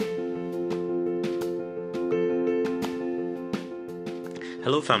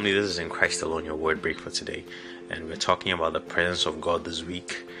Hello, family. This is In Christ Alone, your word break for today, and we're talking about the presence of God this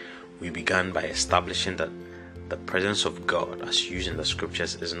week. We began by establishing that the presence of God, as used in the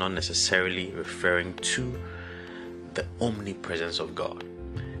scriptures, is not necessarily referring to the omnipresence of God.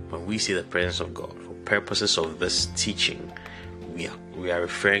 When we see the presence of God, for purposes of this teaching, we are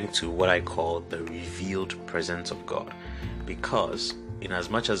referring to what I call the revealed presence of God, because in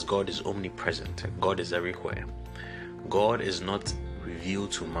as much as God is omnipresent and God is everywhere, God is not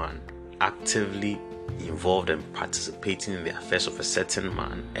revealed to man, actively involved and participating in the affairs of a certain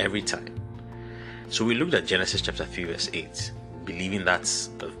man every time. So we looked at Genesis chapter 3 verse 8, believing that's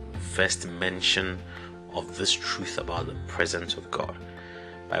the first mention of this truth about the presence of God.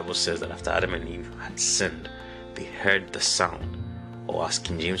 The Bible says that after Adam and Eve had sinned, they heard the sound, or as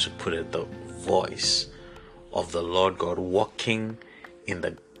King James would put it, the voice of the Lord God walking in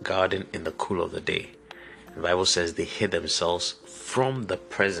the garden in the cool of the day. The Bible says they hid themselves from the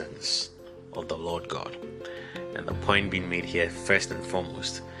presence of the Lord God. And the point being made here, first and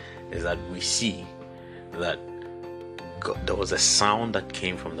foremost, is that we see that there was a sound that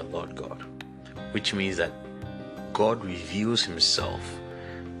came from the Lord God, which means that God reveals himself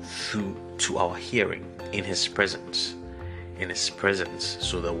to our hearing in his presence.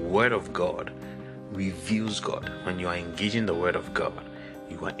 So the word of God reveals God. When you are engaging the word of God,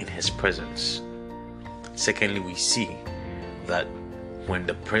 you are in his presence. Secondly, we see that when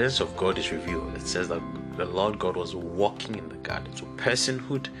the presence of God is revealed, it says that the Lord God was walking in the garden. So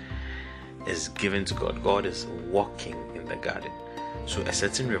personhood is given to God. God is walking in the garden. So a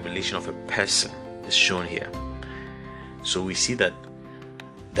certain revelation of a person is shown here. So we see that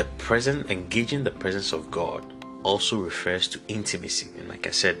engaging the presence of God also refers to intimacy. And like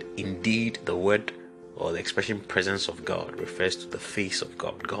I said, indeed, the word or the expression presence of God refers to the face of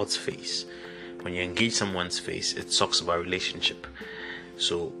God, God's face. When you engage someone's face, it talks about relationship.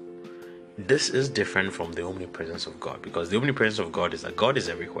 So this is different from the omnipresence of God, because the omnipresence of God is that God is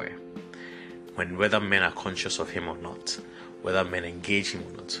everywhere. Whether men are conscious of him or not, whether men engage him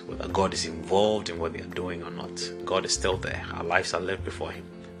or not, whether God is involved in what they are doing or not, God is still there. Our lives are lived before him.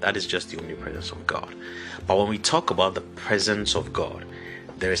 That is just the omnipresence of God. But when we talk about the presence of God,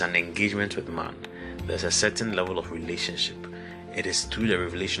 there is an engagement with man. There's a certain level of relationship. It is through the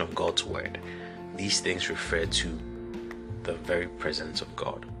revelation of God's word. These things refer to the very presence of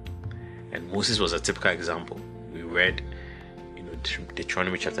God. And Moses was a typical example. We read,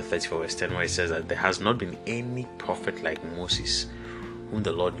 Deuteronomy chapter 34 verse 10, where it says that there has not been any prophet like Moses, whom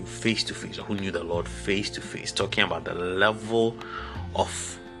the Lord knew face to face, or who knew the Lord face to face, talking about the level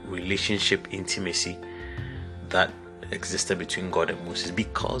of relationship, intimacy that existed between God and Moses,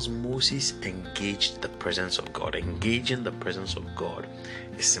 because Moses engaged the presence of God. Engaging the presence of God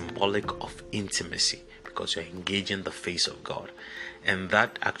is symbolic of intimacy, because you're engaging the face of God. And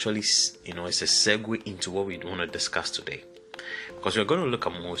that actually is a segue into what we want to discuss today, because we're going to look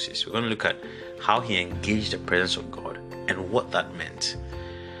at Moses. We're going to look at how he engaged the presence of God and what that meant.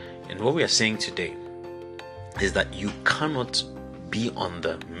 And what we are saying today is that you cannot be on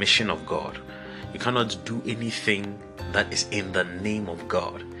the mission of God. You cannot do anything that is in the name of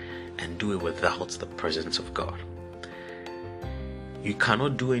God and do it without the presence of God. You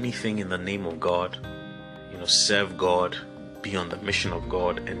cannot do anything in the name of God, serve God, be on the mission of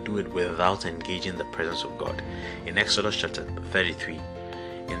God, and do it without engaging the presence of God. In Exodus chapter 33,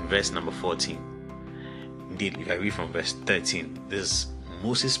 in verse number 14, indeed, if I read from verse 13, this is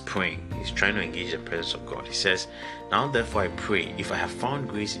Moses praying. He's trying to engage the presence of God. He says, "Now therefore I pray, if I have found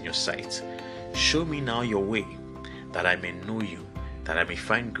grace in your sight, show me now your way, that I may know you, that I may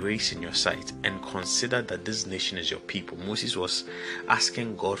find grace in your sight, and consider that this nation is your people." Moses was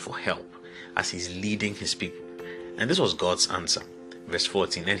asking God for help as he's leading his people. And this was God's answer. Verse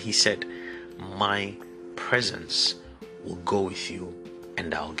 14, "And he said, my presence will go with you,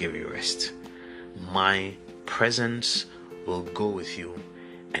 and I'll give you rest." My presence will go with you,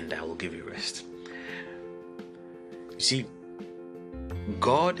 and I will give you rest. You see,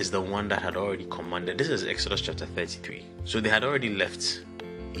 God is the one that had already commanded. This is Exodus chapter 33. So they had already left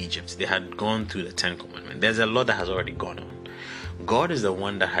Egypt. They had gone through the 10 commandments. There's a lot that has already gone on. God is the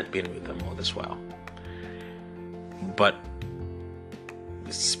one that had been with them all this while. But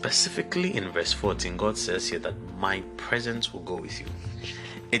specifically in verse 14, God says here that my presence will go with you.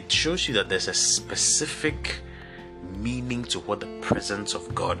 It shows you that there's a specific meaning to what the presence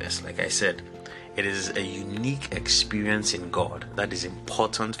of God is. Like I said, it is a unique experience in God that is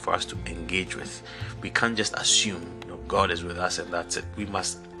important for us to engage with. We can't just assume God is with us and that's it. We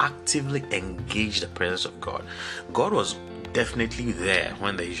must actively engage the presence of God. God was definitely there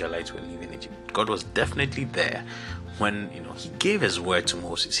when the Israelites were leaving Egypt. God was definitely there when he gave his word to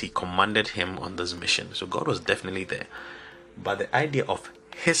Moses, he commanded him on this mission. So God was definitely there. But the idea of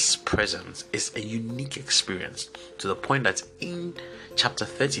his presence is a unique experience, to the point that in chapter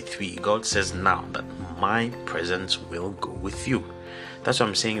 33, God says now that my presence will go with you. That's why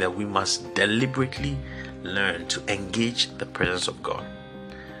I'm saying that we must deliberately learn to engage the presence of God.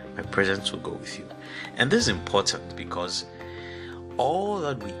 My presence will go with you. And this is important because all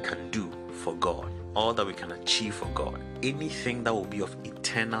that we can do for God, all that we can achieve for God, anything that will be of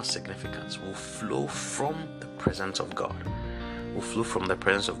eternal significance will flow from the presence of God. Will flow from the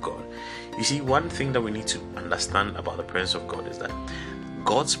presence of God. You see, one thing that we need to understand about the presence of God is that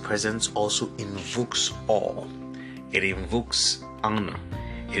God's presence also invokes awe. It invokes honor.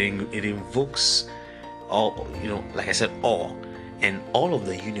 It invokes all, like I said, awe. And all of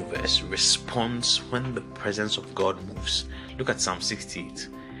the universe responds when the presence of God moves. Look at Psalm 68.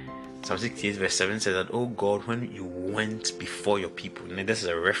 Psalm 68 verse 7 says that, "Oh God, when you went before your people," and this is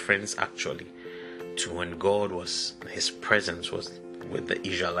a reference actually to when his presence was with the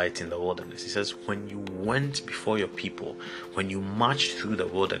Israelites in the wilderness. He says, when you went before your people, when you marched through the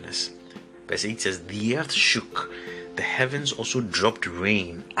wilderness. Verse 8 says, the earth shook, the heavens also dropped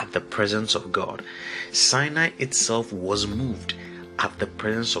rain at the presence of God. Sinai itself was moved at the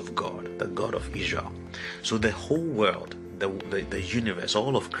presence of God, the God of Israel. So the whole world, the universe,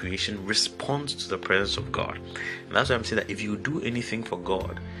 all of creation responds to the presence of God. And that's why I'm saying that if you do anything for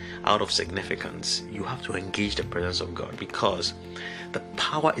God out of significance, you have to engage the presence of God, because the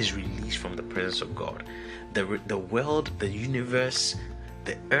power is released from the presence of God. The world, the universe,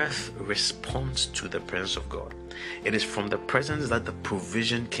 the earth responds to the presence of God. It is from the presence that the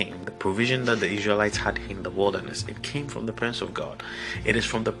provision came, the provision that the Israelites had in the wilderness. It came from the presence of God. It is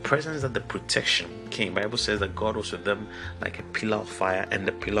from the presence that the protection came. The Bible says that God was with them like a pillar of fire and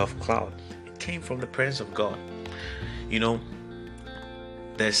a pillar of cloud. It came from the presence of God.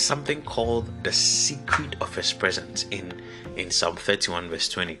 There's something called the secret of his presence in Psalm 31 verse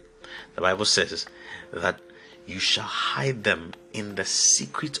 20. The Bible says that you shall hide them in the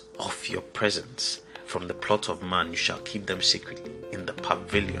secret of your presence. From the plot of man you shall keep them secretly in the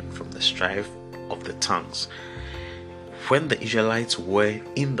pavilion from the strife of the tongues. When the Israelites were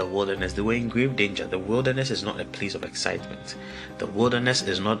in the wilderness, they were in grave danger. The wilderness is not a place of excitement. The wilderness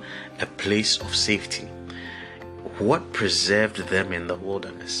is not a place of safety. What preserved them in the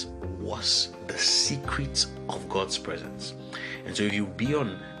wilderness was the secret of God's presence. And so if you be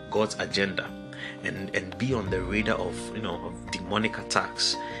on God's agenda and be on the radar of demonic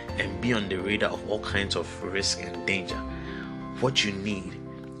attacks, and be on the radar of all kinds of risk and danger, what you need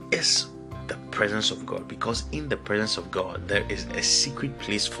is the presence of God, because in the presence of God there is a secret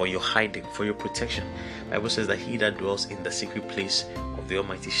place for your hiding, for your protection. The Bible says that he that dwells in the secret place of the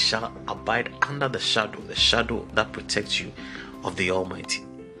Almighty shall abide under the shadow that protects you of the Almighty.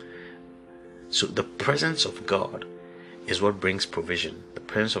 So the presence of God is what brings provision. The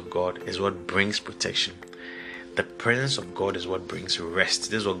presence of God is what brings protection. The presence of God is what brings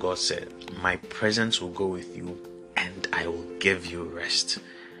rest. This is what God said. My presence will go with you and I will give you rest.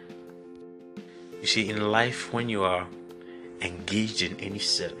 You see, in life, when you are engaged in any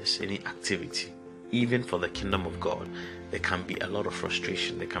service, any activity, even for the kingdom of God, there can be a lot of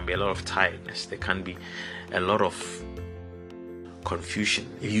frustration. There can be a lot of tiredness. There can be a lot of confusion.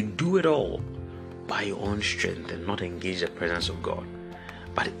 If you do it all by your own strength and not engage the presence of God,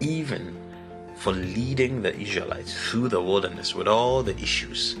 but even for leading the Israelites through the wilderness with all the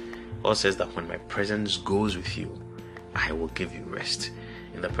issues, God says that when my presence goes with you, I will give you rest.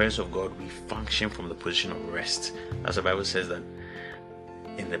 In the presence of God, we function from the position of rest. As the Bible says that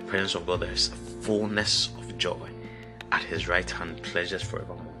in the presence of God there is a fullness of joy. At his right hand, pleasures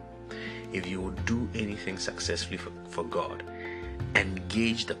forevermore. If you will do anything successfully for God,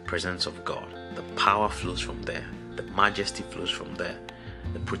 engage the presence of God. The power flows from there. The majesty flows from there.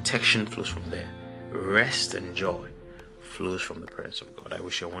 The protection flows from there. Rest and joy flows from the presence of God. I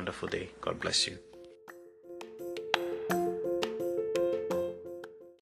wish you a wonderful day. God bless you.